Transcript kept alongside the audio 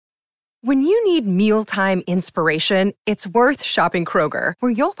When you need mealtime inspiration, it's worth shopping Kroger,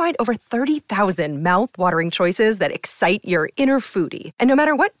 where you'll find over 30,000 mouth-watering choices that excite your inner foodie. And no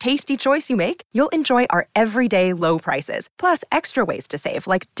matter what tasty choice you make, you'll enjoy our everyday low prices, plus extra ways to save,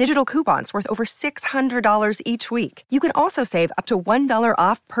 like digital coupons worth over $600 each week. You can also save up to $1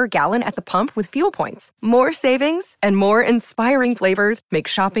 off per gallon at the pump with fuel points. More savings and more inspiring flavors make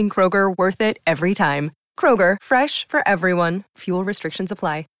shopping Kroger worth it every time. Kroger, fresh for everyone. Fuel restrictions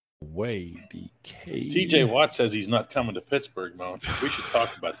apply. Way DK. TJ Watt says he's not coming to Pittsburgh, Mo. We should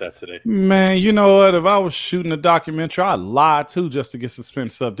talk about that today. Man, you know what? If I was shooting a documentary, I'd lie too just to get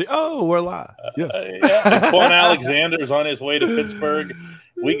suspense up. Oh, we're live. Yeah. Kwon Alexander's on his way to Pittsburgh.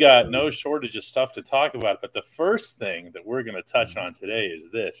 We got no shortage of stuff to talk about. But the first thing that we're going to touch on today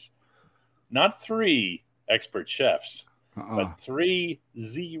is this. Not 3 expert chefs, but 300.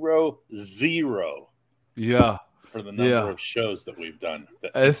 Yeah. For the number of shows that we've done.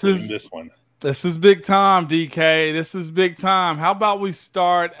 This is big time, DK. This is big time. How about we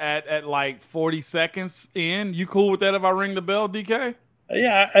start at like 40 seconds in? You cool with that if I ring the bell, DK?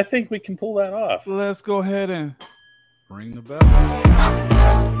 Yeah, I think we can pull that off. Let's go ahead and ring the bell.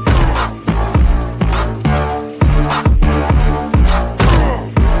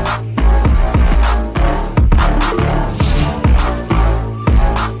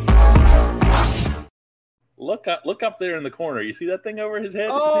 Look up there in the corner. You see that thing over his head?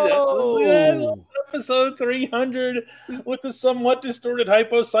 Oh. You see that? Episode 300 with the somewhat distorted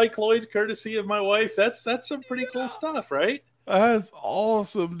hypocycloids, courtesy of my wife. That's some pretty cool stuff, right? That's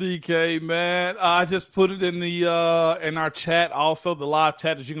awesome, DK, man. I just put it in the in our chat, also the live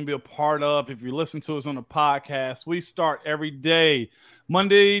chat that you can be a part of if you listen to us on the podcast. We start every day,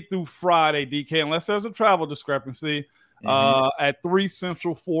 Monday through Friday, DK, unless there's a travel discrepancy. At 3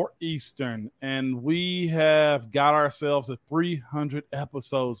 Central, 4 Eastern, and we have got ourselves 300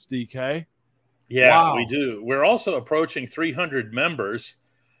 episodes, DK. Yeah, wow. We do. We're also approaching 300 members,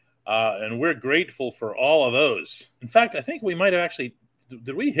 and we're grateful for all of those. In fact, I think we might have actually –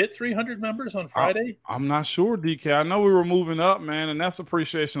 did we hit 300 members on Friday? I'm not sure, DK. I know we were moving up, man, and that's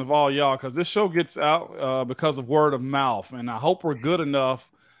appreciation of all y'all because this show gets out because of word of mouth, and I hope we're good enough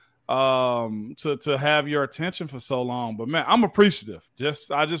to have your attention for so long. But man, I'm appreciative.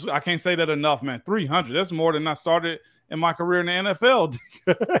 I can't say that enough, man. 300, that's more than I started in my career in the NFL.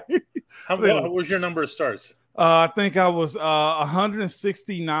 What was your number of starts? I think I was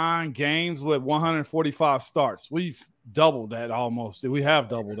 169 games with 145 starts. We've doubled that almost. We have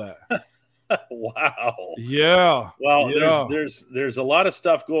doubled that. Wow. Yeah. Well, yeah. there's a lot of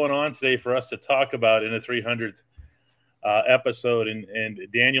stuff going on today for us to talk about in the 300th episode, and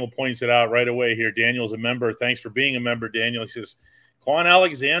Daniel points it out right away here. Daniel's a member. Thanks for being a member, Daniel. He says, Kwon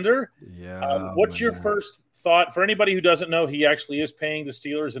Alexander, what's your first thought? For anybody who doesn't know, he actually is paying the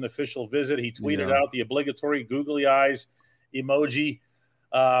Steelers an official visit. He tweeted out the obligatory googly eyes emoji.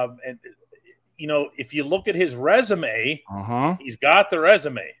 And, you know, if you look at his resume, he's got the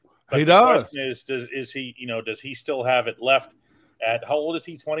resume. But he does. The question is he, does he still have it left? At how old is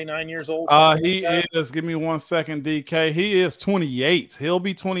he? 29 years old? He is. Give me 1 second, DK. He is 28. He'll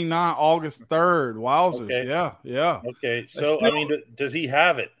be 29 August 3rd. Wowzers. Okay. Yeah. Okay. So, does he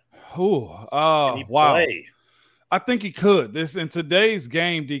have it? Can he play? I think he could. In today's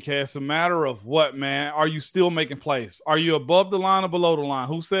game, DK, it's a matter of what, man? Are you still making plays? Are you above the line or below the line?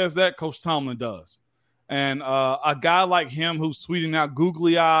 Who says that? Coach Tomlin does. And a guy like him who's tweeting out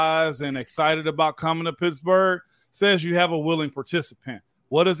googly eyes and excited about coming to Pittsburgh says you have a willing participant.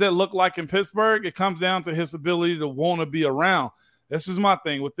 What does that look like in Pittsburgh? It comes down to his ability to want to be around. This is my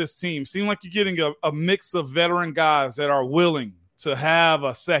thing with this team. Seems like you're getting a mix of veteran guys that are willing to have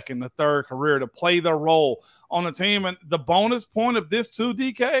a second, a third career, to play their role on the team. And the bonus point of this too,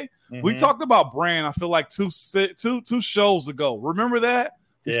 DK, we talked about brand, I feel like two shows ago. Remember that?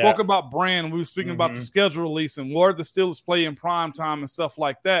 We spoke about brand. We were speaking about the schedule release and where the Steelers play in prime time and stuff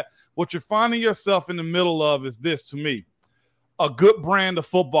like that. What you're finding yourself in the middle of is this, to me, a good brand of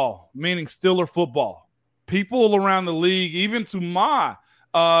football, meaning Steeler football. People around the league, even to my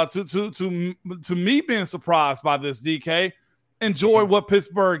to me being surprised by this, DK, enjoy what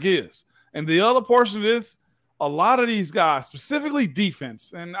Pittsburgh is. And the other portion of this, a lot of these guys, specifically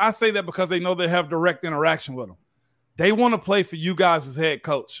defense, and I say that because they know they have direct interaction with them. They want to play for you guys as head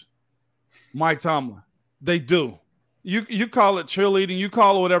coach, Mike Tomlin. They do. You call it cheerleading. You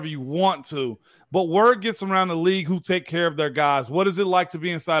call it whatever you want to. But word gets around the league who take care of their guys. What is it like to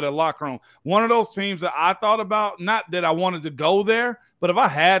be inside a locker room? One of those teams that I thought about, not that I wanted to go there, but if I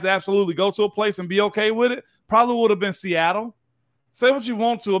had to absolutely go to a place and be okay with it, probably would have been Seattle. Say what you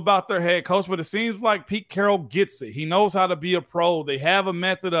want to about their head coach, but it seems like Pete Carroll gets it. He knows how to be a pro. They have a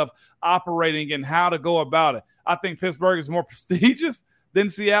method of operating and how to go about it. I think Pittsburgh is more prestigious than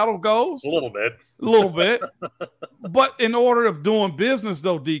Seattle goes. A little bit. But in order of doing business,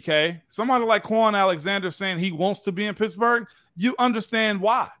 though, DK, somebody like Kwon Alexander saying he wants to be in Pittsburgh, you understand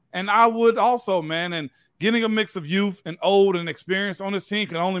why. And I would also, man, and getting a mix of youth and old and experience on this team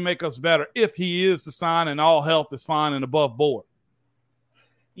can only make us better if he is to sign and all health is fine and above board.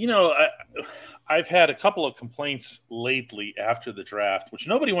 You know, I've had a couple of complaints lately after the draft, which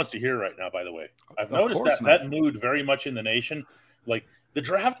nobody wants to hear right now, by the way. I've noticed that mood very much in the nation. Like, the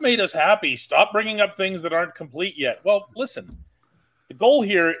draft made us happy. Stop bringing up things that aren't complete yet. Well, listen, the goal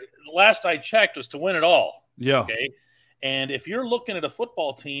here, last I checked, was to win it all. Yeah. Okay. And if you're looking at a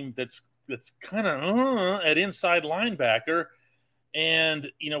football team that's kind of at inside linebacker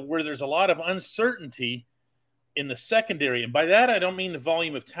and, you know, where there's a lot of uncertainty in the secondary, and by that I don't mean the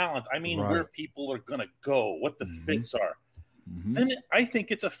volume of talent. I mean where people are going to go, what the fits are. Then I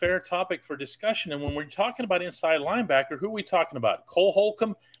think it's a fair topic for discussion. And when we're talking about inside linebacker, who are we talking about? Cole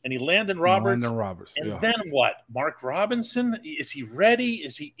Holcomb and Landon Roberts. And then what? Mark Robinson? Is he ready?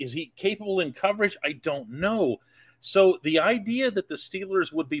 Is he capable in coverage? I don't know. So the idea that the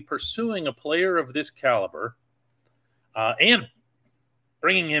Steelers would be pursuing a player of this caliber and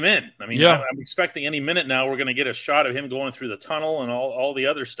bringing him in. I mean, I'm expecting any minute now we're going to get a shot of him going through the tunnel and all the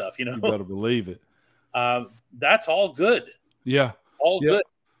other stuff, you know. You better believe it. That's all good. Yeah. All good.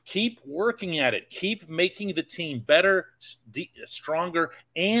 Keep working at it. Keep making the team better, stronger,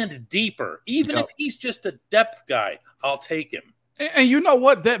 and deeper. Even if he's just a depth guy, I'll take him. And you know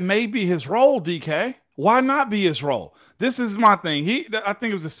what? That may be his role, DK. Why not be his role? This is my thing. I think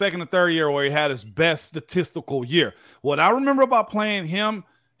it was the second or third year where he had his best statistical year. What I remember about playing him,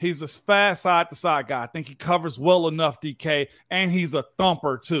 he's a fast side-to-side guy. I think he covers well enough, DK, and he's a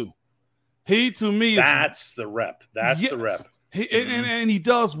thumper too. He, to me, that's the rep. That's the rep. And he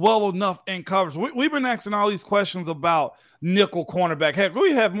does well enough in coverage. We've been asking all these questions about nickel cornerback. Heck,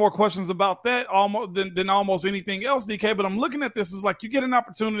 we have more questions about that than almost anything else, DK. But I'm looking at this as like you get an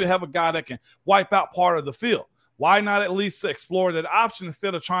opportunity to have a guy that can wipe out part of the field. Why not at least explore that option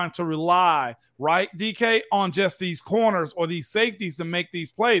instead of trying to rely, right, DK, on just these corners or these safeties to make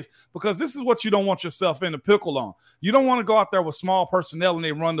these plays? Because this is what you don't want yourself in a pickle on. You don't want to go out there with small personnel and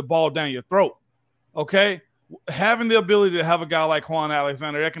they run the ball down your throat, okay? Having the ability to have a guy like Kwon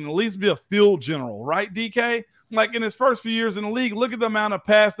Alexander that can at least be a field general, right, DK? Like in his first few years in the league, look at the amount of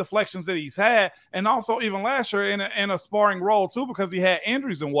pass deflections that he's had, and also even last year in a sparring role too because he had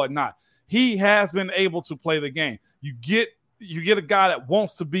injuries and whatnot. He has been able to play the game. You get a guy that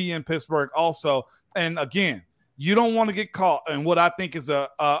wants to be in Pittsburgh also, and again, you don't want to get caught in what I think is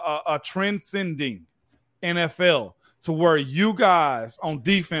a transcending NFL to where you guys on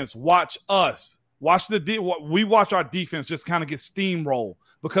defense watch us. We watch our defense just kind of get steamrolled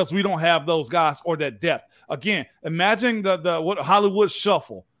because we don't have those guys or that depth. Again, imagine what Hollywood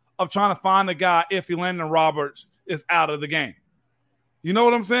shuffle of trying to find a guy if Landon Roberts is out of the game. You know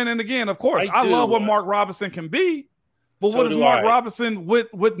what I'm saying? And again, of course, I love what Mark Robinson can be, but what is Mark Robinson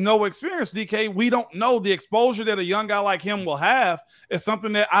with no experience, DK? We don't know. The exposure that a young guy like him will have is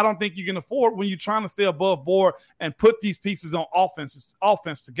something that I don't think you can afford when you're trying to stay above board and put these pieces on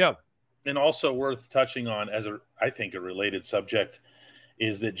offense together. And also worth touching on as I think a related subject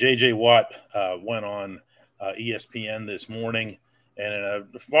is that J.J. Watt went on ESPN this morning and in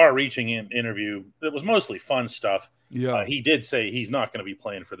a far-reaching interview, it was mostly fun stuff. Yeah, he did say he's not going to be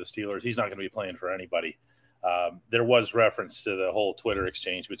playing for the Steelers. He's not going to be playing for anybody. There was reference to the whole Twitter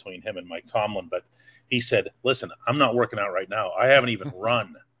exchange between him and Mike Tomlin, but he said, listen, I'm not working out right now. I haven't even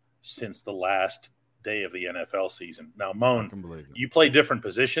run since the last day of the NFL season. Now, Moan, you play different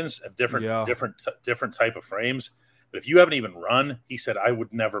positions, have different type of frames, but if you haven't even run, he said, I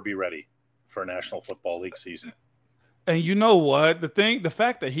would never be ready for a National Football League season. And you know what? The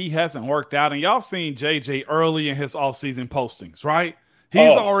fact that he hasn't worked out, and y'all seen JJ early in his offseason postings, right?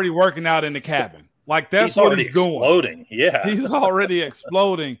 He's already working out in the cabin. Like that's what he's doing. Exploding. Yeah. He's already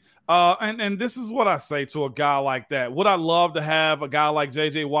exploding. And this is what I say to a guy like that. Would I love to have a guy like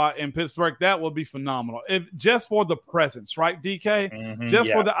JJ Watt in Pittsburgh? That would be phenomenal. Just for the presence, right, DK?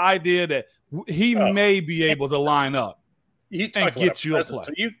 Mm-hmm, for the idea that he may be able to line up and get you a play.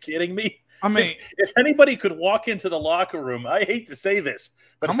 Are you kidding me? I mean, if anybody could walk into the locker room, I hate to say this,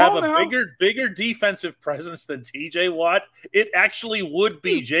 but have a bigger defensive presence than TJ Watt, it actually would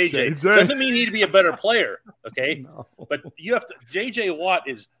be JJ. Doesn't mean he'd be a better player, okay? No. But you have to. JJ Watt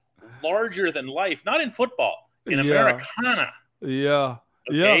is larger than life, not in football, in Americana. Yeah.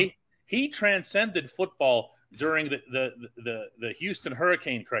 Okay? Yeah. He transcended football during the Houston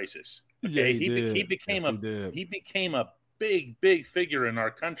hurricane crisis. Okay, yeah, he became a big figure in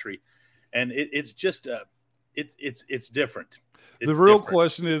our country, and it's just it's different. The real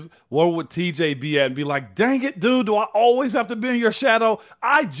question is, where would TJ be at and be like, dang it, dude, do I always have to be in your shadow?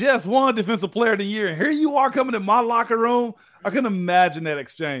 I just won Defensive Player of the Year, and here you are coming in my locker room. I can imagine that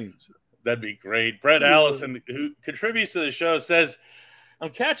exchange. That'd be great. Brett Allison, who contributes to the show, says, I'm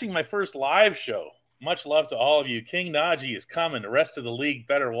catching my first live show. Much love to all of you. King Najee is coming. The rest of the league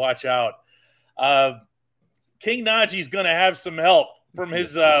better watch out. King Najee's going to have some help from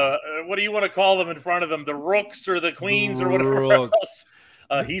his, what do you want to call them in front of them? The Rooks or the Queens or whatever else.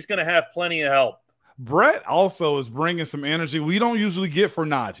 He's going to have plenty of help. Brett also is bringing some energy we don't usually get for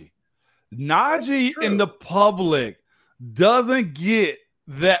Najee. Najee in the public doesn't get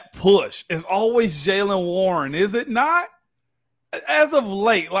that push. It's always Jaylen Warren, is it not? As of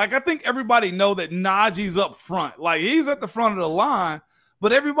late, like I think everybody know that Najee's up front. Like he's at the front of the line,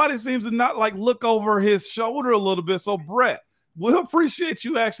 but everybody seems to not like look over his shoulder a little bit. So Brett, we'll appreciate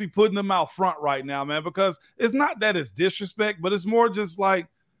you actually putting them out front right now, man, because it's not that it's disrespect, but it's more just like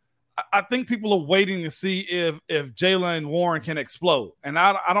I think people are waiting to see if Jaylen Warren can explode. And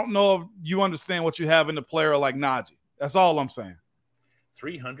I don't know if you understand what you have in a player like Najee. That's all I'm saying.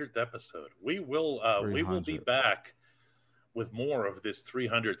 300th episode. We will be back with more of this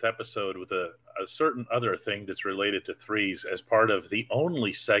 300th episode with a certain other thing that's related to threes as part of the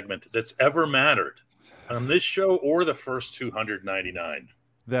only segment that's ever mattered on this show or the first 299.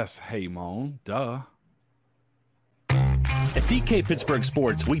 That's Ramon. Duh. At DK Pittsburgh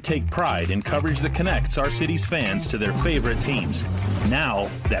Sports, we take pride in coverage that connects our city's fans to their favorite teams. Now,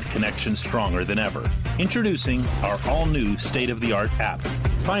 that connection's stronger than ever. Introducing our all-new state-of-the-art app.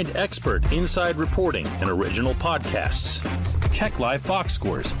 Find expert inside reporting and original podcasts. Check live box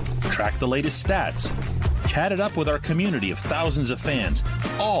scores. Track the latest stats. Chat it up with our community of thousands of fans,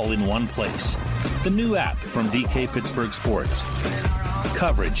 all in one place. The new app from DK Pittsburgh Sports.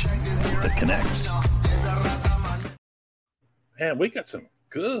 Coverage that connects. Man, we got some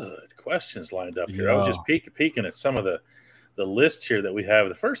good questions lined up here. Yeah. I was just peeking at some of the lists here that we have.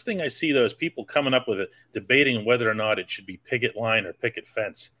 The first thing I see, though, is people coming up with it, debating whether or not it should be picket line or picket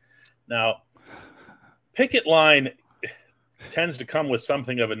fence. Now, picket line tends to come with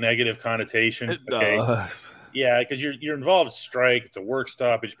something of a negative connotation. It does. Yeah, because you're involved in strike. It's a work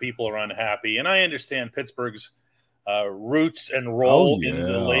stoppage. People are unhappy. And I understand Pittsburgh's roots and role in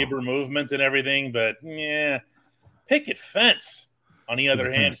the labor movement and everything. But, yeah, picket fence, on the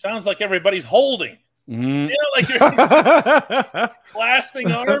other hand, sounds like everybody's holding. Mm-hmm. You know, like you're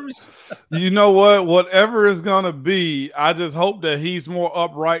clasping arms. You know what? Whatever it's going to be, I just hope that he's more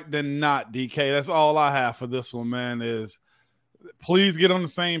upright than not, DK. That's all I have for this one, man, is please get on the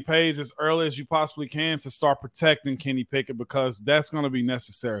same page as early as you possibly can to start protecting Kenny Pickett because that's going to be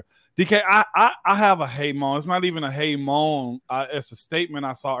necessary. DK, I have a hey moan. It's not even a hey moan. It's a statement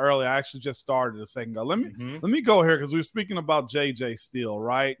I saw earlier. I actually just started a second ago. Let me go here because we were speaking about JJ Steele,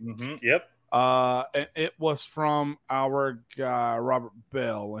 right? Mm-hmm. Yep. And it was from our guy Robert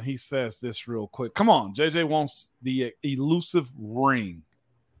Bell, and he says this real quick. Come on, JJ wants the elusive ring.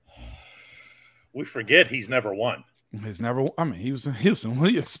 We forget he's never won. He's never. I mean, he was in Houston. What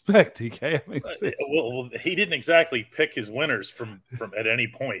do you expect, TK? I mean, well, he didn't exactly pick his winners from at any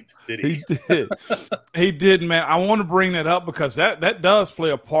point, did he? He did. He did, man. I want to bring that up because that does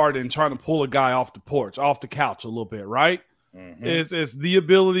play a part in trying to pull a guy off the porch, off the couch a little bit, right? Mm-hmm. It's the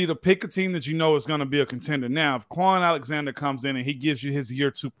ability to pick a team that you know is going to be a contender. Now, if Kwon Alexander comes in and he gives you his year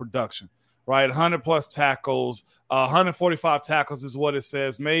 2 production, right, 100 plus tackles, 145 tackles is what it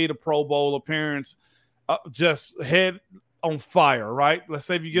says, made a Pro Bowl appearance. Just head on fire, right? Let's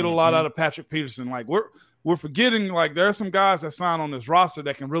say if you get a lot out of Patrick Peterson, like we're forgetting, like there are some guys that sign on this roster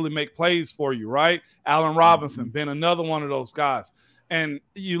that can really make plays for you, right? Allen Robinson been another one of those guys. And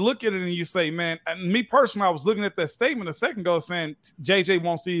you look at it and you say, man, and me personally, I was looking at that statement a second ago saying JJ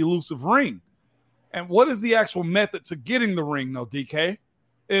wants the elusive ring. And what is the actual method to getting the ring, though, DK?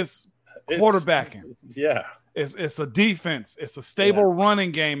 It's quarterbacking. Yeah. It's a defense. It's a stable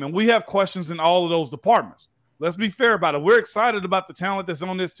running game. And we have questions in all of those departments. Let's be fair about it. We're excited about the talent that's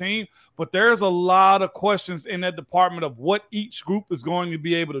on this team, but there's a lot of questions in that department of what each group is going to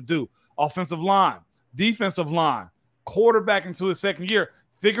be able to do. Offensive line, defensive line, quarterback into his second year,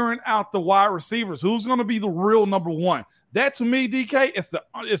 figuring out the wide receivers. Who's going to be the real number one? That, to me, DK,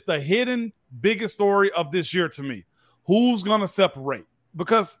 it's the hidden biggest story of this year to me. Who's going to separate?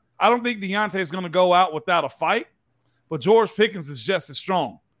 Because I don't think Deontay is going to go out without a fight, but George Pickens is just as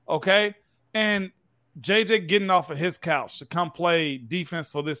strong, okay? And JJ getting off of his couch to come play defense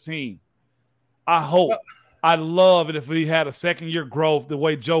for this team. I hope I'd love it if he had a second-year growth the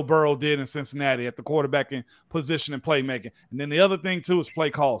way Joe Burrow did in Cincinnati at the quarterbacking position and playmaking. And then the other thing, too, is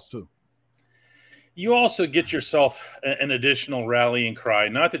play calls, too. You also get yourself an additional rallying cry.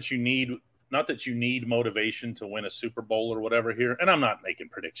 Not that you need motivation to win a Super Bowl or whatever here. And I'm not making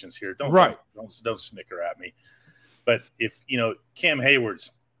predictions here. Don't snicker at me. But if, Cam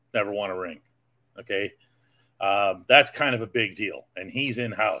Hayward's never won a ring, okay, that's kind of a big deal. And he's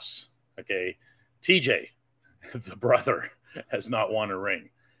in-house, okay. TJ, the brother, has not won a ring.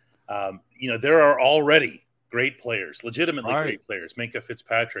 There are already great players, legitimately great players. Minkah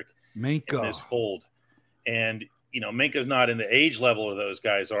Fitzpatrick in this fold. And, Minka's not in the age level of those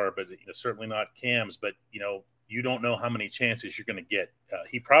guys are, but certainly not Cam's. But, you don't know how many chances you're going to get.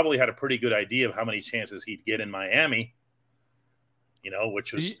 He probably had a pretty good idea of how many chances he'd get in Miami,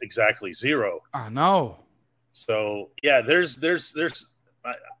 which was exactly 0. I know. So, yeah, there's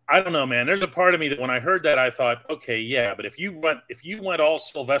I don't know, man. There's a part of me that when I heard that, I thought, okay, yeah, but if you went all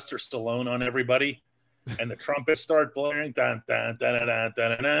Sylvester Stallone on everybody and the trumpets start blaring, dun, dun, dun, dun, dun,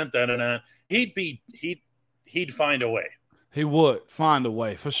 dun, dun, dun, dun, dun, he'd find a way. He would find a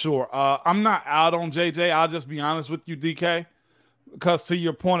way for sure. I'm not out on JJ. I'll just be honest with you, DK, because to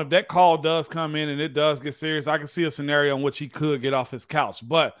your point, if that call does come in and it does get serious, I can see a scenario in which he could get off his couch.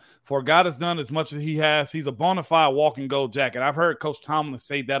 But for a guy that's done as much as he has, he's a bona fide walking gold jacket. I've heard Coach Tomlin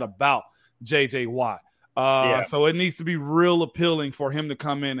say that about JJ Watt. So it needs to be real appealing for him to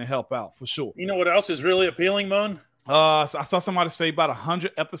come in and help out for sure. You know what else is really appealing, Moan? So I saw somebody say about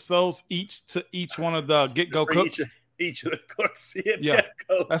 100 episodes each one of the Get-Go cooks. Each of the cooks at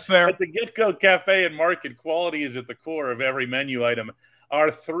Get-Go. That's fair. At the Get-Go Cafe and Market, quality is at the core of every menu item.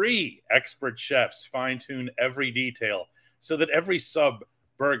 Our 3 expert chefs fine-tune every detail so that every sub,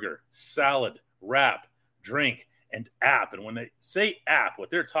 burger, salad, wrap, drink, and app. And when they say app,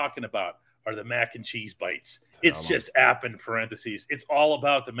 what they're talking about are the mac and cheese bites. It's just app in parentheses. It's all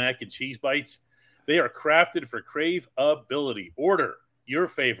about the mac and cheese bites. They are crafted for craveability. Order your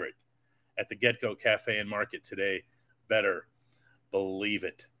favorite at the Get-Go Cafe and Market today. Better believe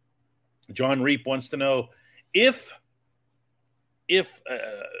it. John Reap wants to know if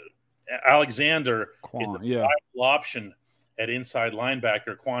Alexander Kwon, is the viable option at inside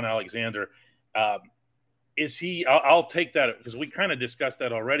linebacker, Kwon Alexander, is he? I'll take that because we kind of discussed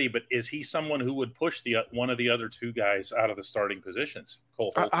that already. But is he someone who would push one of the other 2 guys out of the starting positions?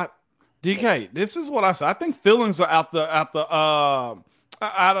 Cole Holcomb. DK, this is what I said. I think feelings are out of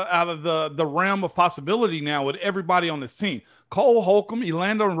the realm of possibility now with everybody on this team. Cole Holcomb,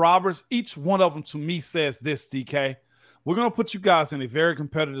 Elandon Roberts, each one of them to me says this, DK. We're going to put you guys in a very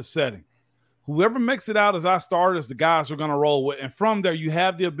competitive setting. Whoever makes it out as our starters, the guys we're going to roll with. And from there, you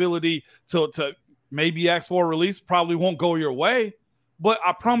have the ability to maybe ask for a release. Probably won't go your way, but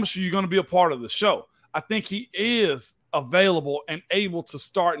I promise you're going to be a part of the show. I think he is available and able to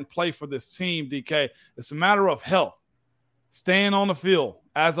start and play for this team, DK. It's a matter of health. Staying on the field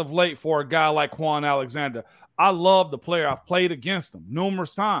as of late for a guy like Kwon Alexander. I love the player. I've played against him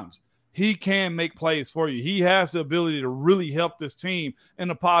numerous times. He can make plays for you. He has the ability to really help this team in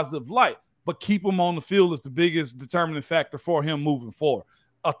a positive light, but keep him on the field is the biggest determining factor for him moving forward.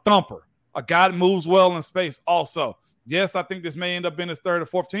 A thumper, a guy that moves well in space also. Yes, I think this may end up being his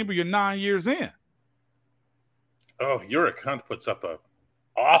 3rd or 4th team, but you're 9 years in. Oh, Hunt puts up a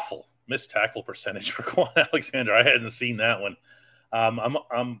awful missed tackle percentage for Kwon Alexander. I hadn't seen that one.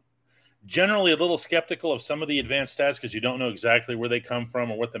 I'm generally a little skeptical of some of the advanced stats because you don't know exactly where they come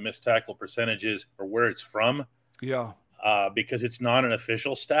from or what the missed tackle percentage is or where it's from. Yeah. Because it's not an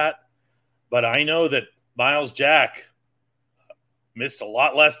official stat. But I know that Miles Jack missed a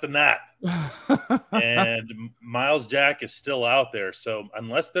lot less than that. And Miles Jack is still out there. So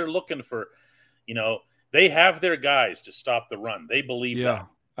unless they're looking for, they have their guys to stop the run. They believe that.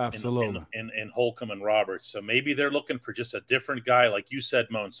 Absolutely. In Holcomb and Roberts. So maybe they're looking for just a different guy, like you said,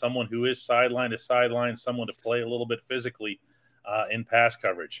 Moan, someone who is sideline to sideline, someone to play a little bit physically in pass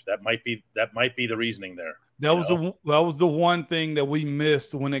coverage. That might be the reasoning there. That was the one thing that we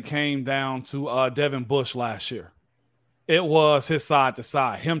missed when it came down to Devin Bush last year. It was his side to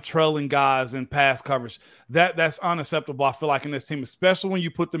side, him trailing guys in pass coverage. That's unacceptable, I feel like, in this team, especially when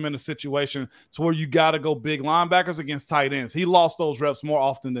you put them in a situation to where you got to go big linebackers against tight ends. He lost those reps more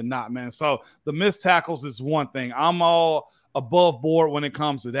often than not, man. So the missed tackles is one thing. I'm all above board when it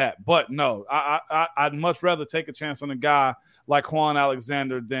comes to that. But no, I'd much rather take a chance on a guy like Kwon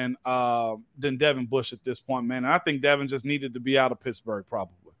Alexander than Devin Bush at this point, man. And I think Devin just needed to be out of Pittsburgh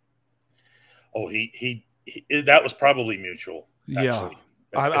probably. Oh, he that was probably mutual. Actually.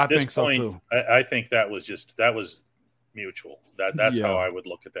 Yeah, I think so too. I think that was mutual. That's how I would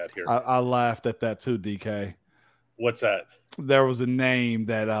look at that here. I laughed at that too, DK. What's that? There was a name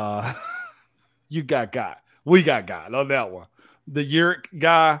that you got we got on that one. The Uric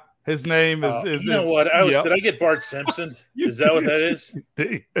guy, his name is you know what? Did I get Bart Simpson? Is that what that is?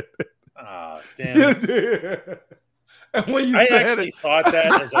 Damn it. And when you thought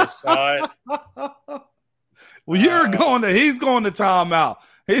that as I saw it. Well, he's going to timeout.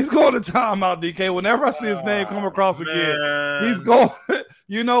 He's going to timeout, DK. Whenever I see his name come across again, he's going.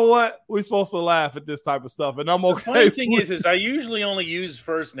 You know what? We're supposed to laugh at this type of stuff, and I'm okay. The funny thing is I usually only use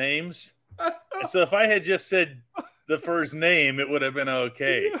first names. So if I had just said the first name, it would have been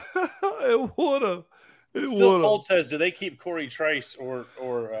okay. It would have. Colt says, do they keep Corey Trice or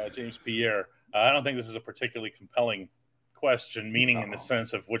James Pierre? I don't think this is a particularly compelling question, meaning in the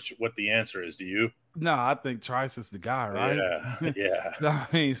sense of what the answer is. Do you? No, I think Trice is the guy, right? Yeah. I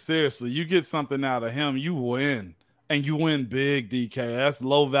mean, seriously, you get something out of him, you win. And you win big, DK. That's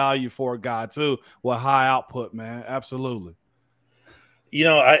low value for a guy, too, with high output, man. Absolutely. You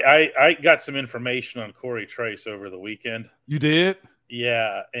know, I got some information on Corey Trice over the weekend. You did?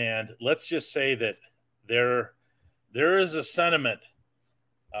 Yeah, and let's just say that there is a sentiment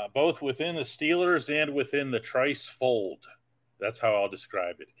both within the Steelers and within the Trice fold. That's how I'll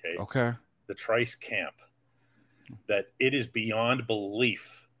describe it, Okay. The Trice camp, that it is beyond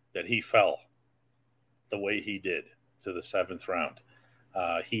belief that he fell the way he did to the 7th round.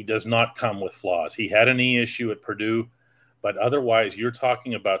 He does not come with flaws. He had a knee issue at Purdue, but otherwise you're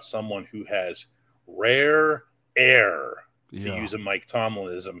talking about someone who has rare air, to use a Mike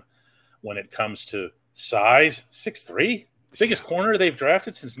Tomlinism, when it comes to size. 6'3", biggest corner they've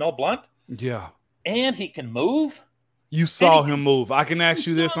drafted since Mel Blount. Yeah. And he can move. You saw him move. I can ask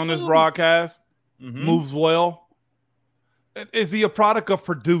you this on this broadcast. Mm-hmm. Moves well. Is he a product of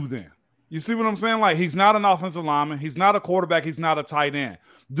Purdue then? You see what I'm saying? Like, he's not an offensive lineman. He's not a quarterback. He's not a tight end.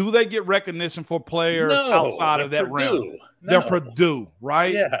 Do they get recognition for players outside of that realm? They're Purdue,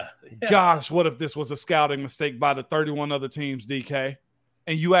 right? Yeah. Gosh, what if this was a scouting mistake by the 31 other teams, DK,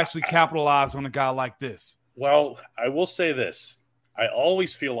 and you actually capitalize on a guy like this? Well, I will say this. I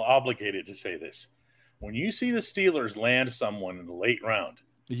always feel obligated to say this. When you see the Steelers land someone in the late round,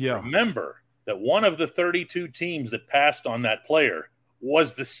 remember that one of the 32 teams that passed on that player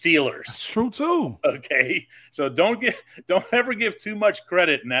was the Steelers. That's true too. Okay, so don't ever give too much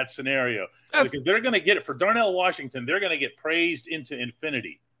credit in that scenario, because they're going to get it for Darnell Washington. They're going to get praised into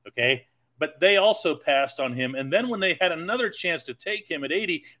infinity. Okay, but they also passed on him, and then when they had another chance to take him at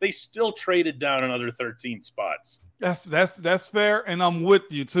 80, they still traded down another 13 spots. That's fair, and I'm with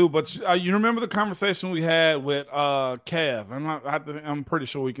you too. But you remember the conversation we had with Kev, and I'm pretty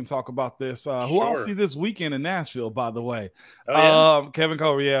sure we can talk about this. Who I'll see this weekend in Nashville, by the way. Kevin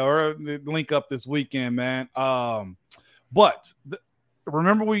Cole, or link up this weekend, man. But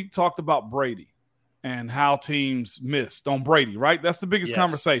remember we talked about Brady and how teams missed on Brady, right? That's the biggest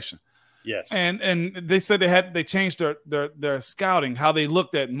conversation. Yes. And they said they changed their scouting, how they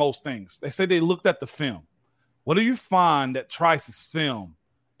looked at most things. They said they looked at the film. What do you find that Trice's film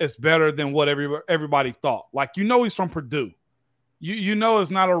is better than what everybody thought? Like, he's from Purdue. You know it's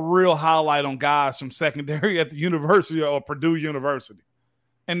not a real highlight on guys from secondary at the university or Purdue University.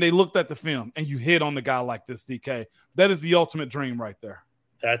 And they looked at the film, and you hit on the guy like this, DK. That is the ultimate dream right there.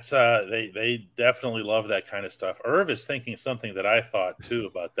 That's they definitely love that kind of stuff. Irv is thinking something that I thought, too,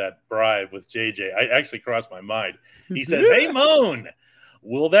 about that bribe with JJ. I actually crossed my mind. He says, "Hey, Moan,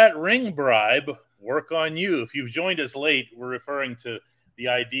 will that ring bribe work on you?" If you've joined us late, we're referring to the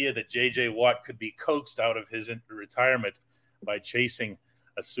idea that J.J. Watt could be coaxed out of his retirement by chasing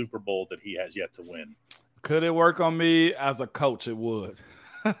a Super Bowl that he has yet to win. Could it work on me as a coach? It would.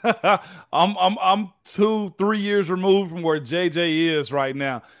 I'm 2-3 years removed from where JJ is right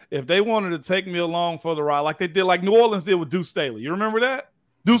now. If they wanted to take me along for the ride, like they did, like New Orleans did with Deuce Staley, you remember that?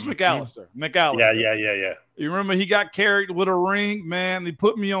 Deuce McAllister. Yeah. You remember he got carried with a ring, man. They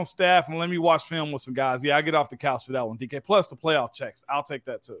put me on staff and let me watch film with some guys. Yeah, I get off the couch for that one, DK. Plus the playoff checks. I'll take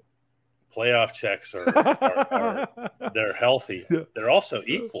that too. Playoff checks are they're healthy. They're also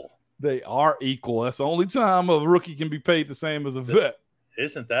equal. They are equal. That's the only time a rookie can be paid the same as a vet.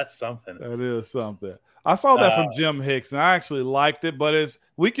 Isn't that something? That is something. I saw that from Jim Hicks, and I actually liked it. But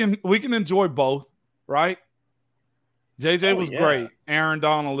we can enjoy both, right? JJ was great. Aaron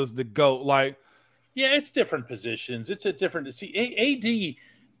Donald is the GOAT. Yeah, it's different positions. It's a different. AD.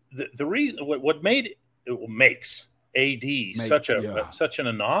 The reason what makes AD such an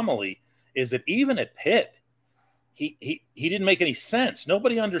anomaly is that even at Pitt, he didn't make any sense.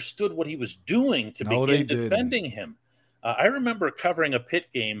 Nobody understood what he was doing to begin defending him. I remember covering a Pitt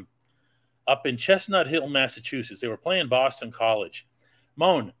game up in Chestnut Hill, Massachusetts. They were playing Boston College.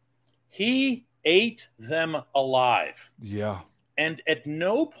 Moan, he ate them alive. Yeah. And at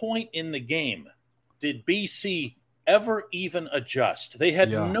no point in the game did BC ever even adjust. They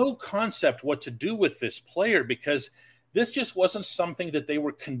had no concept what to do with this player because this just wasn't something that they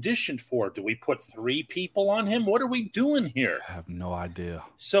were conditioned for. Do we put 3 people on him? What are we doing here? I have no idea.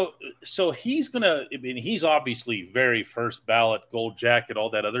 So he's going to – I mean, he's obviously very first ballot, gold jacket, all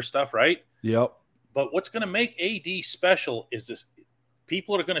that other stuff, right? Yep. But what's going to make AD special is this –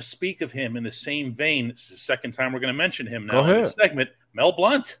 people are going to speak of him in the same vein. It's the second time we're going to mention him now in this segment. Mel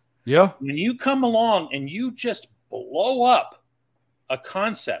Blount. Yeah. When you come along and you just blow up a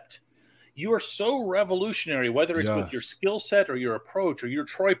concept, you are so revolutionary, whether it's with your skill set or your approach or your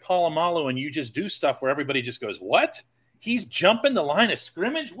Troy Polamalu, and you just do stuff where everybody just goes, what? He's jumping the line of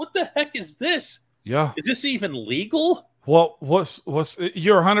scrimmage? What the heck is this? Yeah. Is this even legal? Well,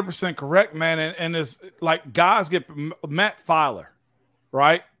 you're 100% correct, man. And it's like guys get Matt Filer,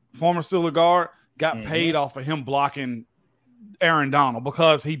 right? Former Steeler guard, got paid off of him blocking Aaron Donald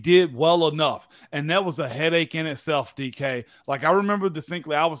because he did well enough. And that was a headache in itself, DK. Like, I remember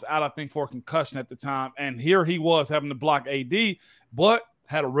distinctly, I was out, I think, for a concussion at the time. And here he was having to block AD, but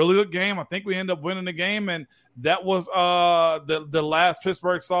had a really good game. I think we ended up winning the game. And that was the last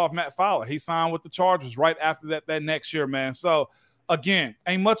Pittsburgh saw of Matt Fowler. He signed with the Chargers right after that next year, man. So, again,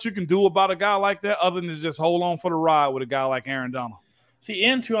 ain't much you can do about a guy like that other than just hold on for the ride with a guy like Aaron Donald. See,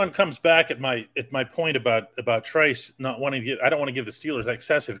 Antoine comes back at my point about Trice not wanting to get. I don't want to give the Steelers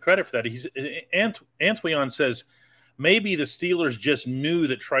excessive credit for that. Antoine says maybe the Steelers just knew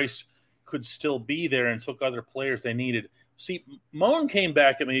that Trice could still be there and took other players they needed. See, Moan came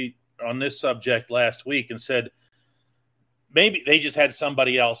back at me on this subject last week and said maybe they just had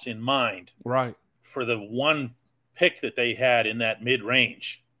somebody else in mind, right, for the one pick that they had in that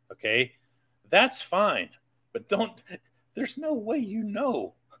mid-range. Okay, that's fine, but don't. There's no way you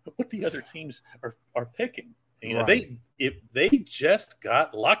know what the other teams are picking. You know, they just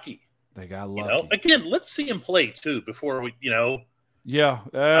got lucky. They got lucky. You know? Again, let's see him play too before we. You know. Yeah,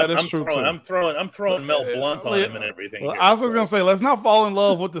 that's true too. I'm throwing Mel Blount on him and everything. Well, I was just gonna say, let's not fall in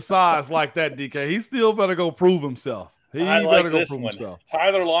love with the size like that, DK. He still better go prove himself. Himself.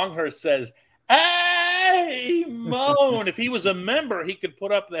 Tyler Longhurst says, "Hey, Moan." If he was a member, he could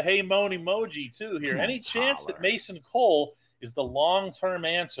put up the "Hey, Moan" emoji too here. Any chance that Mason Cole is the long-term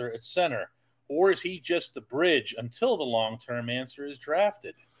answer at center, or is he just the bridge until the long-term answer is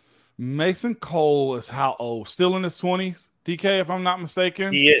drafted? Mason Cole is how old? Still in his 20s, DK, if I'm not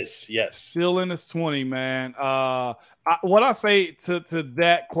mistaken? He is, yes. Still in his 20s, man. What I say to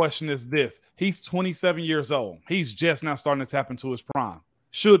that question is this. He's 27 years old. He's just now starting to tap into his prime.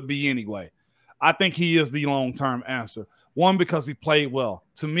 Should be anyway. I think he is the long-term answer. One, because he played well.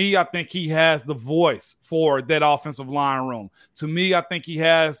 To me, I think he has the voice for that offensive line room. To me, I think he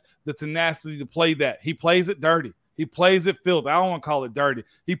has the tenacity to play that. He plays it dirty. He plays it filthy. I don't want to call it dirty.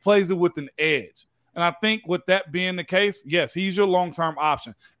 He plays it with an edge. And I think with that being the case, yes, he's your long-term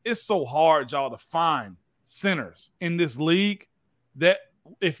option. It's so hard, y'all, to find centers in this league that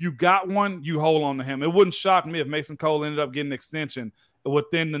if you got one, you hold on to him. It wouldn't shock me if Mason Cole ended up getting an extension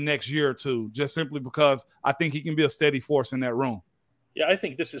within the next year or two, just simply because I think he can be a steady force in that room. Yeah, I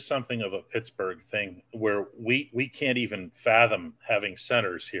think this is something of a Pittsburgh thing where we can't even fathom having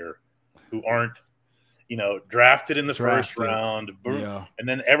centers here who aren't, drafted in the first round. Yeah. And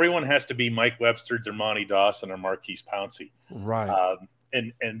then everyone has to be Mike Webster, Dermontti Dawson, or Marquise Pouncey. Right.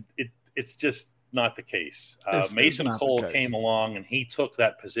 And it's just not the case. Mason Cole came along and he took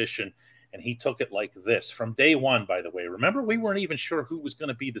that position and he took it like this from day one, by the way. Remember, we weren't even sure who was going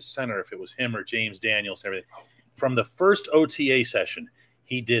to be the center, if it was him or James Daniels and everything. From the first OTA session,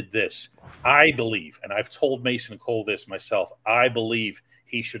 he did this. I believe, and I've told Mason Cole this myself, I believe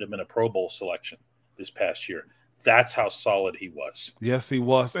he should have been a Pro Bowl selection this past year. That's how solid he was. Yes, he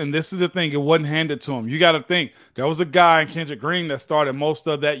was. And this is the thing. It wasn't handed to him. You got to think. There was a guy in Kendrick Green that started most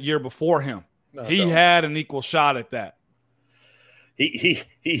of that year before him. He had an equal shot at that.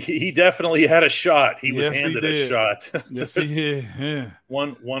 He definitely had a shot. He was handed a shot. Yes, he did. Yeah.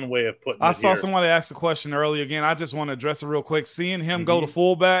 One way of putting it. I saw somebody ask a question earlier. Again, I just want to address it real quick. Seeing him go to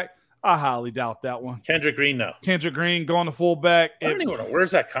fullback, I highly doubt that one. Kendrick Green, no. Kendrick Green going to fullback. I don't even know.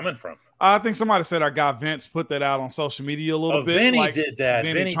 Where's that coming from? I think somebody said our guy Vince put that out on social media a little bit. Vinny did that.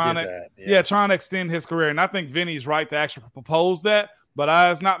 Vinny trying did to, that. Trying to extend his career. And I think Vinny's right to actually propose that. But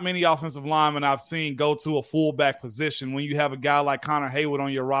there's not many offensive linemen I've seen go to a fullback position when you have a guy like Connor Haywood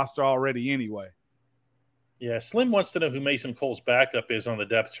on your roster already anyway. Yeah, Slim wants to know who Mason Cole's backup is on the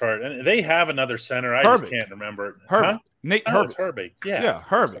depth chart. And they have another center. I Herbig. just can't remember it. Herbig. Huh? Nate Herbig. Herbig. Herbig. Yeah,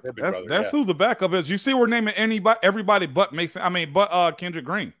 Herbig. That's who the backup is. You see, we're naming everybody but Kendrick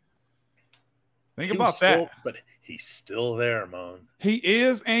Green. Think about that. But he's still there, Moan. He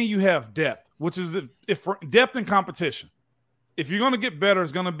is, and you have depth, which is if depth and competition. If you're going to get better,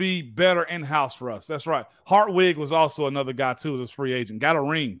 it's going to be better in-house for us. That's right. Hartwig was also another guy, too, that was free agent. Got a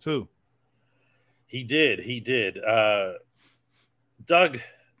ring, too. He did.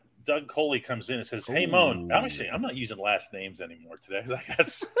 Doug Coley comes in and says, "Hey, Moan, I'm not using last names anymore today. I got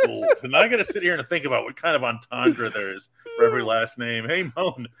school. And I got to sit here and think about what kind of entendre there is for every last name. Hey,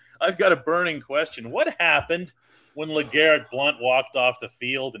 Moan, I've got a burning question. What happened when LeGarrette Blount walked off the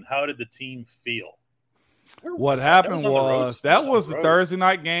field, and how did the team feel?" What happened was that was the Thursday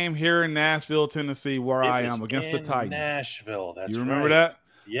night game here in Nashville, Tennessee, where I am against the Titans. Nashville, that's right. You remember that?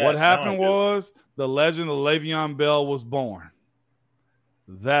 Yes, what happened was the legend of Le'Veon Bell was born.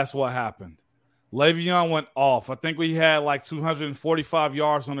 That's what happened. Le'Veon went off. I think we had like 245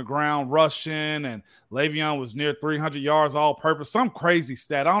 yards on the ground rushing, and Le'Veon was near 300 yards all purpose. Some crazy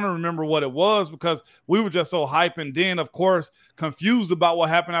stat. I don't remember what it was because we were just so hyped and then, of course, confused about what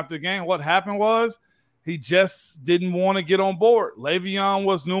happened after the game. What happened was he just didn't want to get on board. Le'Veon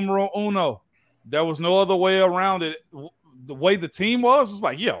was numero uno. There was no other way around it. The way the team was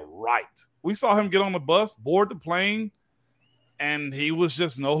like, yeah, right. We saw him get on the bus, board the plane, and he was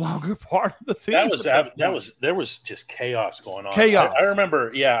just no longer part of the team. There was just chaos going on. Chaos. I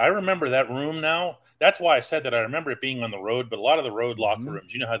remember that room now. That's why I said that I remember it being on the road, but a lot of the road locker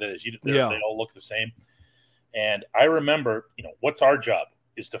rooms, you know how that is. They all look the same. And I remember, what's our job?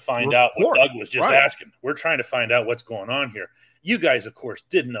 Is to find out what Doug was just asking. We're trying to find out what's going on here. You guys, of course,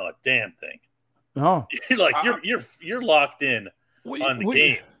 didn't know a damn thing. No, you're locked in on the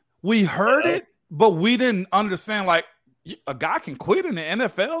game. We heard it, but we didn't understand. Like a guy can quit in the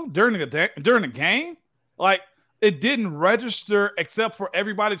NFL during the game. Like it didn't register except for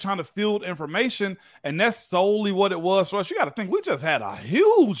everybody trying to field information, and that's solely what it was for us. You got to think we just had a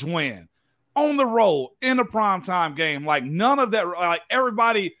huge win on the road in a primetime game. Like none of that, like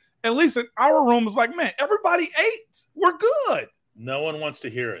everybody, at least in our room, was like, man, everybody ate. We're good. No one wants to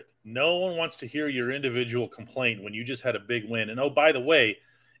hear it. No one wants to hear your individual complaint when you just had a big win. And, oh, by the way,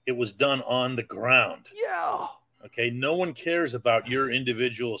 it was done on the ground. Yeah. Okay, no one cares about your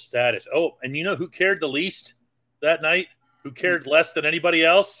individual status. Oh, and you know who cared the least that night? Who cared less than anybody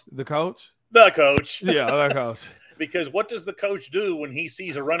else? The coach? The coach. Yeah, the coach. Because what does the coach do when he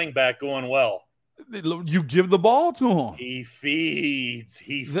sees a running back going well? You give the ball to him. He feeds.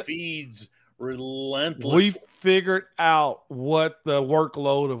 He feeds relentlessly. We figured out what the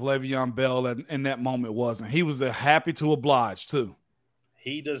workload of Le'Veon Bell in that moment was, and he was happy to oblige too.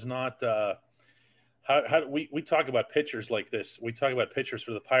 He does not. We talk about pitchers like this. We talk about pitchers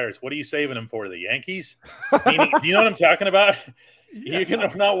for the Pirates. What are you saving them for? The Yankees? Meaning, do you know what I'm talking about? Yeah. You can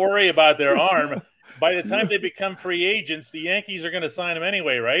not worry about their arm. By the time they become free agents, the Yankees are going to sign them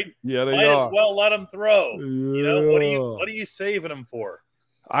anyway, right? Yeah, they Might are. as well let them throw. Yeah. What are you saving them for?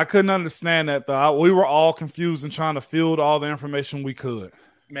 I couldn't understand that though. We were all confused and trying to field all the information we could.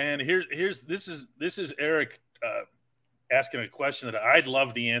 Man, this is Eric asking a question that I'd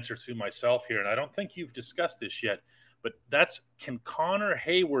love the answer to myself here, and I don't think you've discussed this yet. But can Connor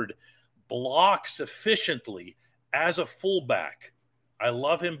Hayward block sufficiently as a fullback? I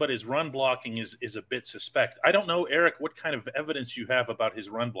love him, but his run blocking is a bit suspect. I don't know, Eric, what kind of evidence you have about his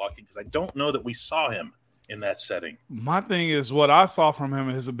run blocking, because I don't know that we saw him in that setting. My thing is what I saw from him,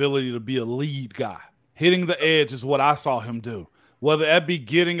 his ability to be a lead guy. Hitting the edge is what I saw him do. Whether that be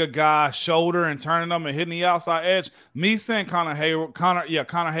getting a guy's shoulder and turning them and hitting the outside edge, me saying Connor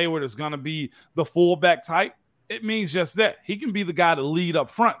Hayward is going to be the fullback type, it means just that. He can be the guy to lead up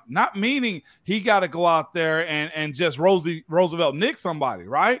front, not meaning he got to go out there and just Roosevelt Nick somebody,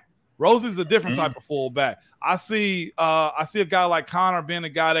 right? Rosie's a different type of fullback. I see a guy like Connor being a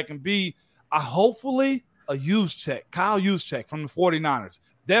guy that can be hopefully a Kyle Juszczyk from the 49ers.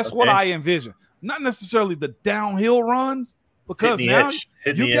 That's what I envision. Not necessarily the downhill runs, because now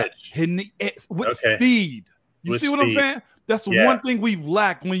hitting the edge with speed. You see what I'm saying? That's the one thing we've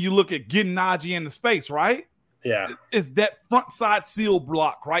lacked when you look at getting Najee into space, right? Yeah. It's that front side seal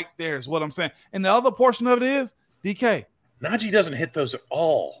block right there is what I'm saying. And the other portion of it is, DK. Najee doesn't hit those at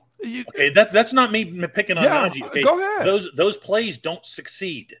all. Okay, that's not me picking on Najee. Okay, go ahead. Those plays don't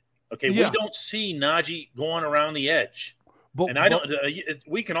succeed. Okay, we don't see Najee going around the edge.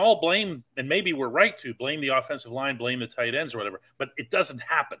 We can all blame, and maybe we're right to blame the offensive line, blame the tight ends or whatever, but it doesn't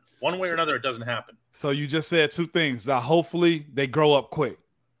happen. One way or another, it doesn't happen. So you just said two things. Hopefully they grow up quick.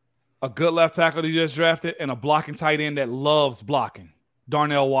 A good left tackle that you just drafted and a blocking tight end that loves blocking,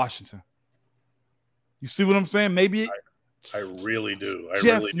 Darnell Washington. You see what I'm saying? Maybe I really do.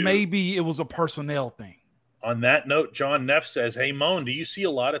 Maybe it was a personnel thing. On that note, John Neff says, hey, Moan, do you see a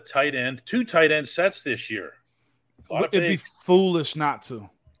lot of two tight end sets this year? It'd be foolish not to.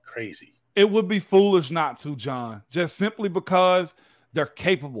 Crazy. It would be foolish not to, John, just simply because they're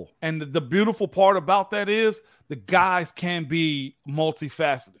capable. And the beautiful part about that is the guys can be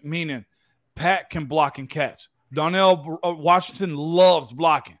multifaceted, meaning Pat can block and catch. Darnell Washington loves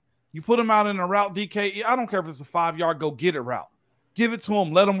blocking. You put him out in a route, DK, I don't care if it's a 5-yard go-get-it route. Give it to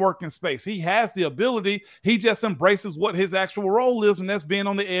him. Let him work in space. He has the ability. He just embraces what his actual role is, and that's being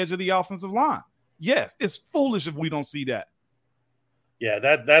on the edge of the offensive line. Yes, it's foolish if we don't see that. Yeah,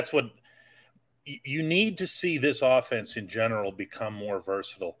 that's what you need to see this offense in general become more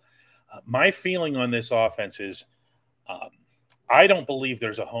versatile. My feeling on this offense is I don't believe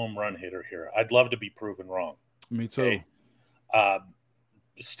there's a home run hitter here. I'd love to be proven wrong. Me too. Okay?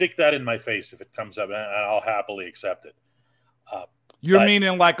 Stick that in my face if it comes up, and I'll happily accept it. You're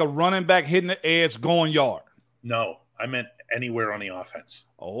meaning like a running back hitting the edge going yard? No, I meant anywhere on the offense.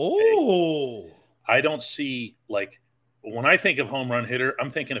 Oh. Okay? I don't see, like, when I think of home run hitter, I'm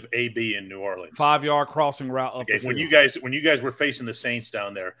thinking of AB in New Orleans. 5-yard crossing route up the field. When you guys were facing the Saints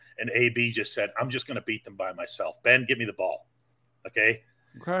down there, and AB just said, I'm just going to beat them by myself. Ben, give me the ball. Okay?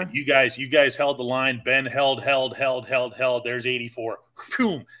 Okay. And you guys held the line. Ben held. There's 84.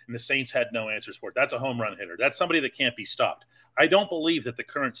 Boom. And the Saints had no answers for it. That's a home run hitter. That's somebody that can't be stopped. I don't believe that the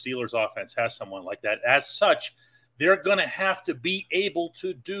current Steelers offense has someone like that. As such, they're going to have to be able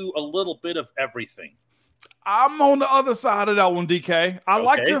to do a little bit of everything. I'm on the other side of that one, DK. I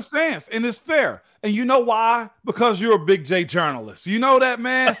like your stance, and it's fair. And you know why? Because you're a big J journalist. You know that,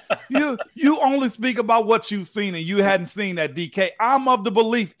 man? You only speak about what you've seen, and you hadn't seen that, DK. I'm of the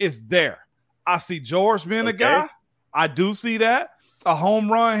belief it's there. I see George being a guy. I do see that. A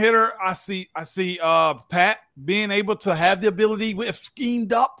home run hitter. I see Pat being able to have the ability if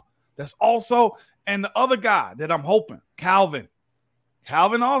schemed up. That's also – and the other guy that I'm hoping, Calvin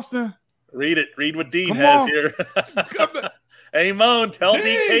Austin. Read it. Read what Dean has here. Hey, Moan, tell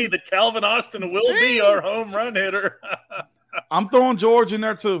DK that Calvin Austin will be our home run hitter. I'm throwing George in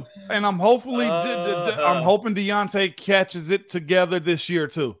there too, and I'm hoping Deontay catches it together this year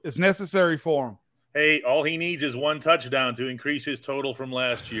too. It's necessary for him. Hey, all he needs is one touchdown to increase his total from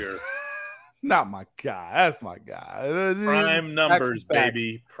last year. Not my guy. That's my guy. Prime numbers,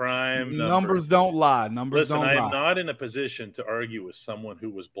 baby. Prime numbers. Numbers don't lie. Listen, I am not in a position to argue with someone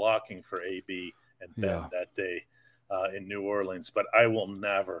who was blocking for AB and Ben that day in New Orleans, but I will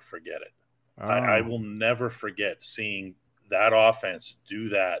never forget it. I will never forget seeing that offense do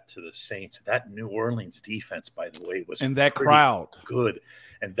that to the Saints. That New Orleans defense, by the way, was and that crowd good.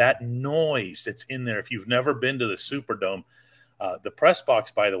 And that noise that's in there. If you've never been to the Superdome, the press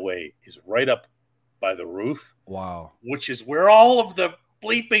box, by the way, is right up by the roof. Wow. Which is where all of the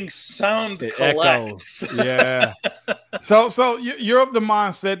bleeping sound collects. Echoes. Yeah. So you're of the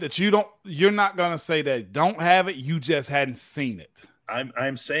mindset that you're not going to say that don't have it. You just hadn't seen it.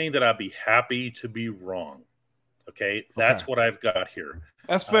 I'm saying that I'd be happy to be wrong. Okay. That's what I've got here.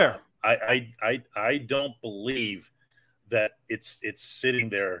 That's fair. I don't believe that it's sitting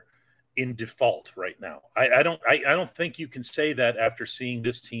there in default right now. I don't think you can say that after seeing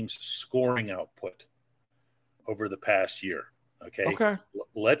this team's scoring output over the past year. Okay.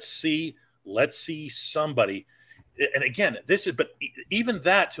 Let's see somebody. And again, but even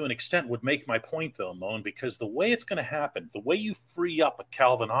that to an extent would make my point though, Moan, because the way it's going to happen, the way you free up a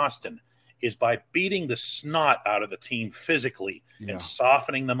Calvin Austin is by beating the snot out of the team physically and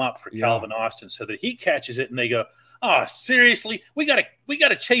softening them up for Calvin Austin so that he catches it and they go, oh, seriously? We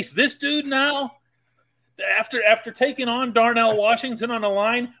gotta chase this dude now? After taking on Darnell Washington on the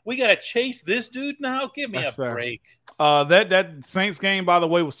line, we gotta chase this dude now? Give me break. That Saints game, by the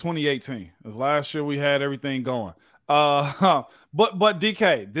way, was 2018. It was last year we had everything going. But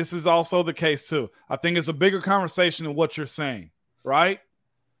DK, this is also the case too. I think it's a bigger conversation than what you're saying, right?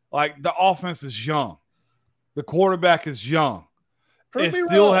 Like the offense is young. The quarterback is young. It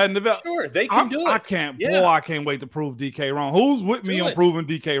still hadn't developed. Sure, they can do it. I can't wait to prove DK wrong. Who's with me on proving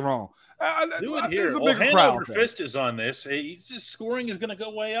DK wrong? Do it here. There's a bigger crowd. Over fist is on this. Scoring is going to go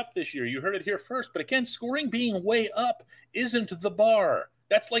way up this year. You heard it here first. But again, scoring being way up isn't the bar.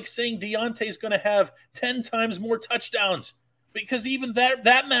 That's like saying Deontay's going to have 10 times more touchdowns because even that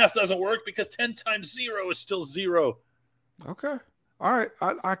math doesn't work because 10 times 0 is still 0. Okay. All right,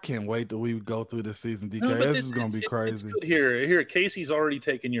 I can't wait till we go through this season, DK. This is going to be crazy. It's good here, Casey's already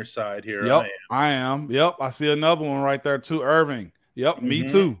taken your side here. Yep, I am. Yep, I see another one right there too, Irving. Yep, me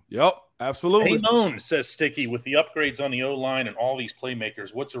too. Yep, absolutely. Hey, Moan, says Sticky, with the upgrades on the O-line and all these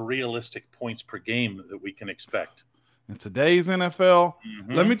playmakers, what's a realistic points per game that we can expect? In today's NFL,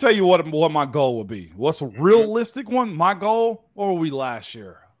 let me tell you what my goal would be. What's a realistic one? My goal, or were we last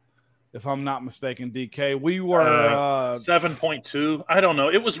year? If I'm not mistaken, DK, we were 7.2. I don't know.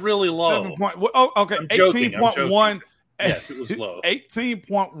 It was really low. 18.1. Yes, it was low.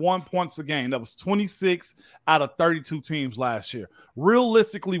 18.1 points a game. That was 26 out of 32 teams last year.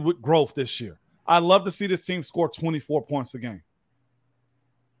 Realistically, with growth this year, I'd love to see this team score 24 points a game.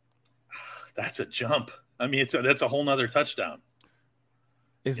 That's a jump. I mean, that's a whole nother touchdown.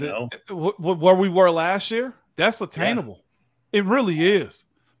 Is it where we were last year? That's attainable. Yeah. It really is.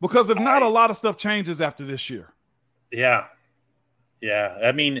 Because if not, a lot of stuff changes after this year. Yeah. Yeah.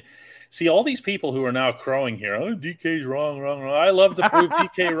 I mean, see, all these people who are now crowing here, oh, DK's wrong. I love to prove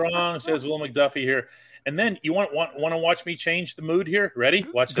DK wrong, says Will McDuffie here. And then you want to watch me change the mood here? Ready?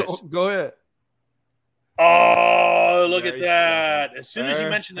 Watch this. Go ahead. Oh, look at that. As soon as you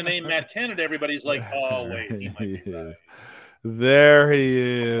mention the name Matt Canada, everybody's like, oh, wait, he might be right. There he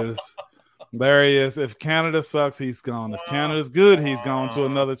is. There he is. If Canada sucks, he's gone. If Canada's good, he's gone to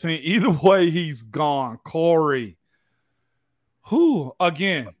another team. Either way, he's gone. Corey.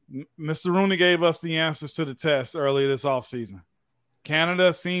 Again, Mr. Rooney gave us the answers to the test earlier this offseason.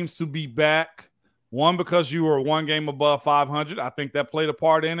 Canada seems to be back. One, because you were one game above 500. I think that played a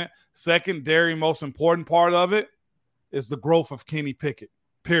part in it. Secondary, most important part of it is the growth of Kenny Pickett,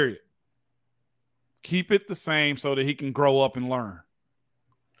 period. Keep it the same so that he can grow up and learn.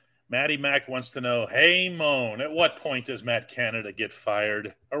 Matty Mack wants to know, hey, Moan, at what point does Matt Canada get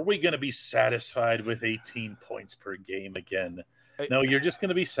fired? Are we going to be satisfied with 18 points per game again? No, you're just going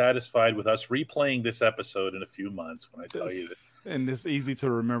to be satisfied with us replaying this episode in a few months when I tell you this. And it's easy to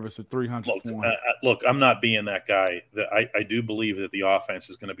remember. It's a 300 point. Look, I'm not being that guy. I do believe that the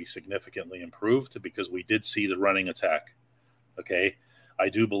offense is going to be significantly improved because we did see the running attack. Okay? I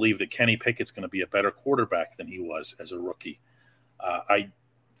do believe that Kenny Pickett's going to be a better quarterback than he was as a rookie.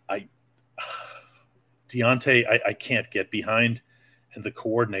 Deontay, I can't get behind, and the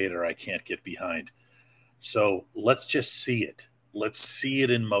coordinator I can't get behind. So let's just see it. Let's see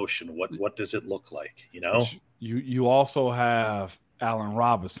it in motion. What does it look like? You know, you also have Allen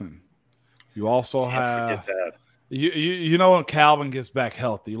Robinson. You also have forget that. You know when Calvin gets back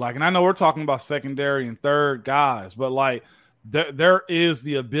healthy. Like, and I know we're talking about secondary and third guys, but like there is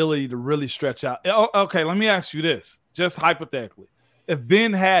the ability to really stretch out. Okay, let me ask you this, just hypothetically. If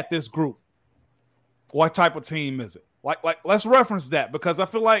Ben had this group, what type of team is it? Like let's reference that because I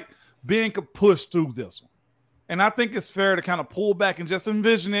feel like Ben could push through this one. And I think it's fair to kind of pull back and just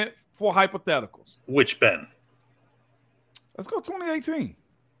envision it for hypotheticals. Which Ben? Let's go 2018.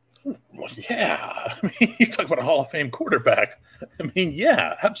 Well, yeah. I mean, you talk about a Hall of Fame quarterback. I mean,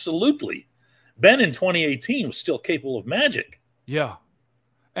 yeah, absolutely. Ben in 2018 was still capable of magic. Yeah.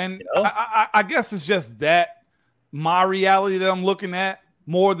 And you know? I guess it's just that my reality that I'm looking at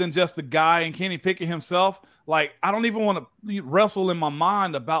more than just the guy and Kenny Pickett himself. Like, I don't even want to wrestle in my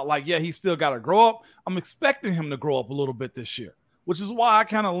mind about, like, yeah, he's still got to grow up. I'm expecting him to grow up a little bit this year, which is why I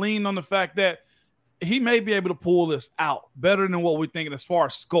kind of lean on the fact that he may be able to pull this out better than what we're thinking as far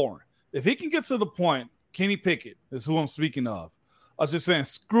as scoring. If he can get to the point, Kenny Pickett is who I'm speaking of. I was just saying,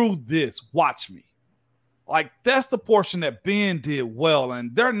 screw this, watch me. Like, that's the portion that Ben did well,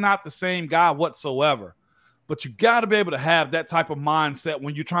 and they're not the same guy whatsoever. But you got to be able to have that type of mindset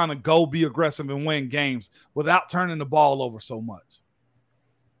when you're trying to go be aggressive and win games without turning the ball over so much.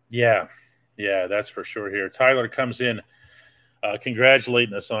 Yeah, that's for sure here. Tyler comes in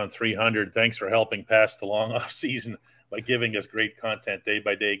congratulating us on 300. Thanks for helping pass the long off season by giving us great content day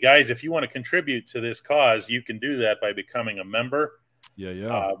by day. Guys, if you want to contribute to this cause, you can do that by becoming a member.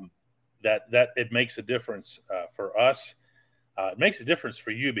 Yeah. That it makes a difference for us. It makes a difference for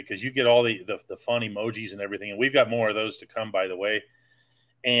you because you get all the fun emojis and everything. And we've got more of those to come, by the way.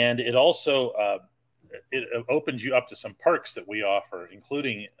 And it also it opens you up to some perks that we offer,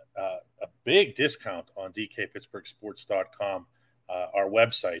 including a big discount on dkpittsburghsports.com, our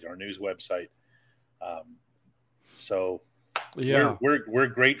website, our news website. So yeah, we're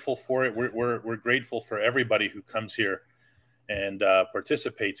grateful for it. We're grateful for everybody who comes here and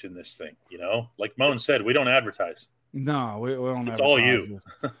participates in this thing. You know, like Moan said, we don't advertise. No, we don't. It's all you.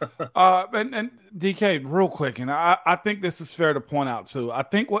 And DK, real quick, and I think this is fair to point out too. I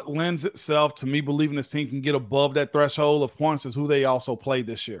think what lends itself to me believing this team can get above that threshold of points is who they also played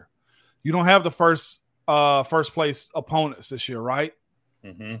this year. You don't have the first place opponents this year, right?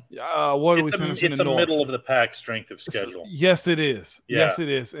 Mm-hmm. What are we finishing? It's a middle of the pack strength of schedule. Yes, it is. Yeah. Yes, it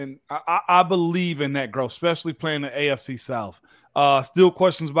is, and I believe in that growth, especially playing the AFC South. Still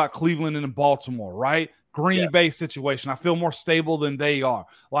questions about Cleveland and Baltimore, right? Green Bay situation. I feel more stable than they are.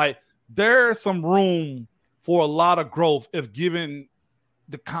 Like, there's some room for a lot of growth if given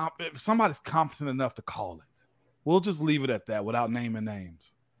if somebody's competent enough to call it. We'll just leave it at that without naming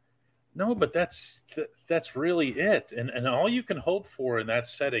names. No, but that's really it. And all you can hope for in that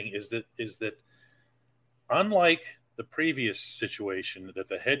setting is that unlike the previous situation, that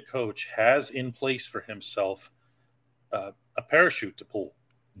the head coach has in place for himself a parachute to pull.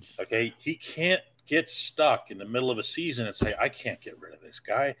 Okay, he can't get stuck in the middle of a season and say, I can't get rid of this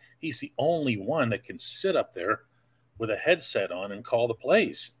guy. He's the only one that can sit up there with a headset on and call the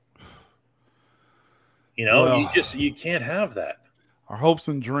plays. You can't have that. Our hopes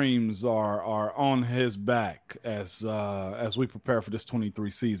and dreams are on his back as we prepare for this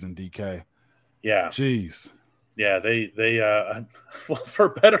 23 season, DK. Yeah. Jeez. Yeah, they well, for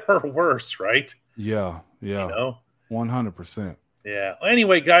better or worse, right? Yeah. 100%. Yeah.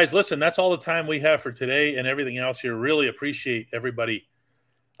 Anyway, guys, listen, that's all the time we have for today and everything else here. Really appreciate everybody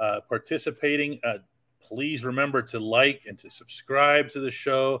participating. Please remember to like and to subscribe to the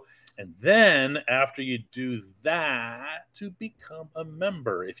show. And then after you do that, to become a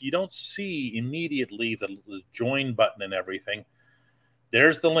member. If you don't see immediately the join button and everything,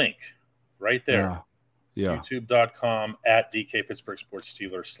 there's the link right there. Yeah. YouTube.com @DK Pittsburgh Sports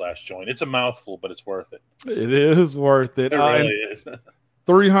Steelers /join. It's a mouthful, but it's worth it. It is worth it. It really is.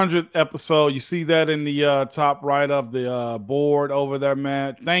 300th episode. You see that in the top right of the board over there,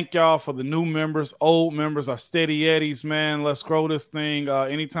 man. Thank y'all for the new members. Old members are steady eddies, man. Let's grow this thing.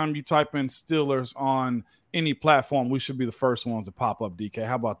 Anytime you type in Steelers on any platform, we should be the first ones to pop up, DK.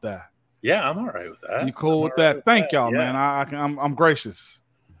 How about that? Yeah, I'm all right with that. You cool with that? Thank y'all, man. I'm gracious.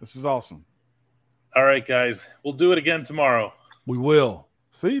 This is awesome. All right, guys. We'll do it again tomorrow. We will.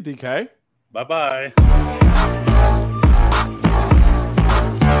 See you, DK. Bye-bye.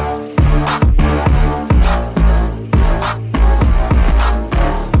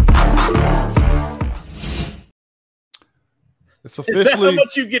 It's officially. Is that how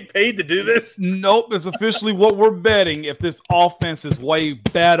much you get paid to do this? Nope. It's officially what we're betting if this offense is way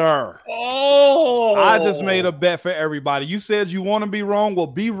better. Oh. I just made a bet for everybody. You said you want to be wrong. Well,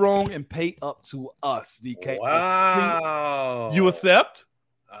 be wrong and pay up to us, DK. Wow. You accept?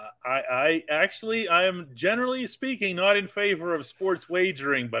 I am generally speaking not in favor of sports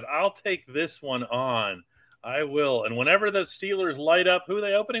wagering, but I'll take this one on. I will. And whenever the Steelers light up, who are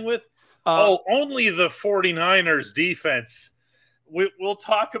they opening with? Only the 49ers defense. We'll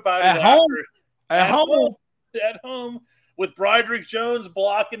talk about it at home. At home with Broderick Jones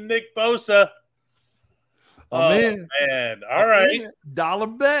blocking Nick Bosa. Man. All right. Dollar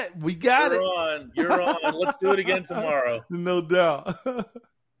bet. We got it. You're on. Let's do it again tomorrow. No doubt.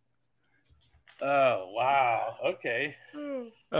 Oh, wow. Okay.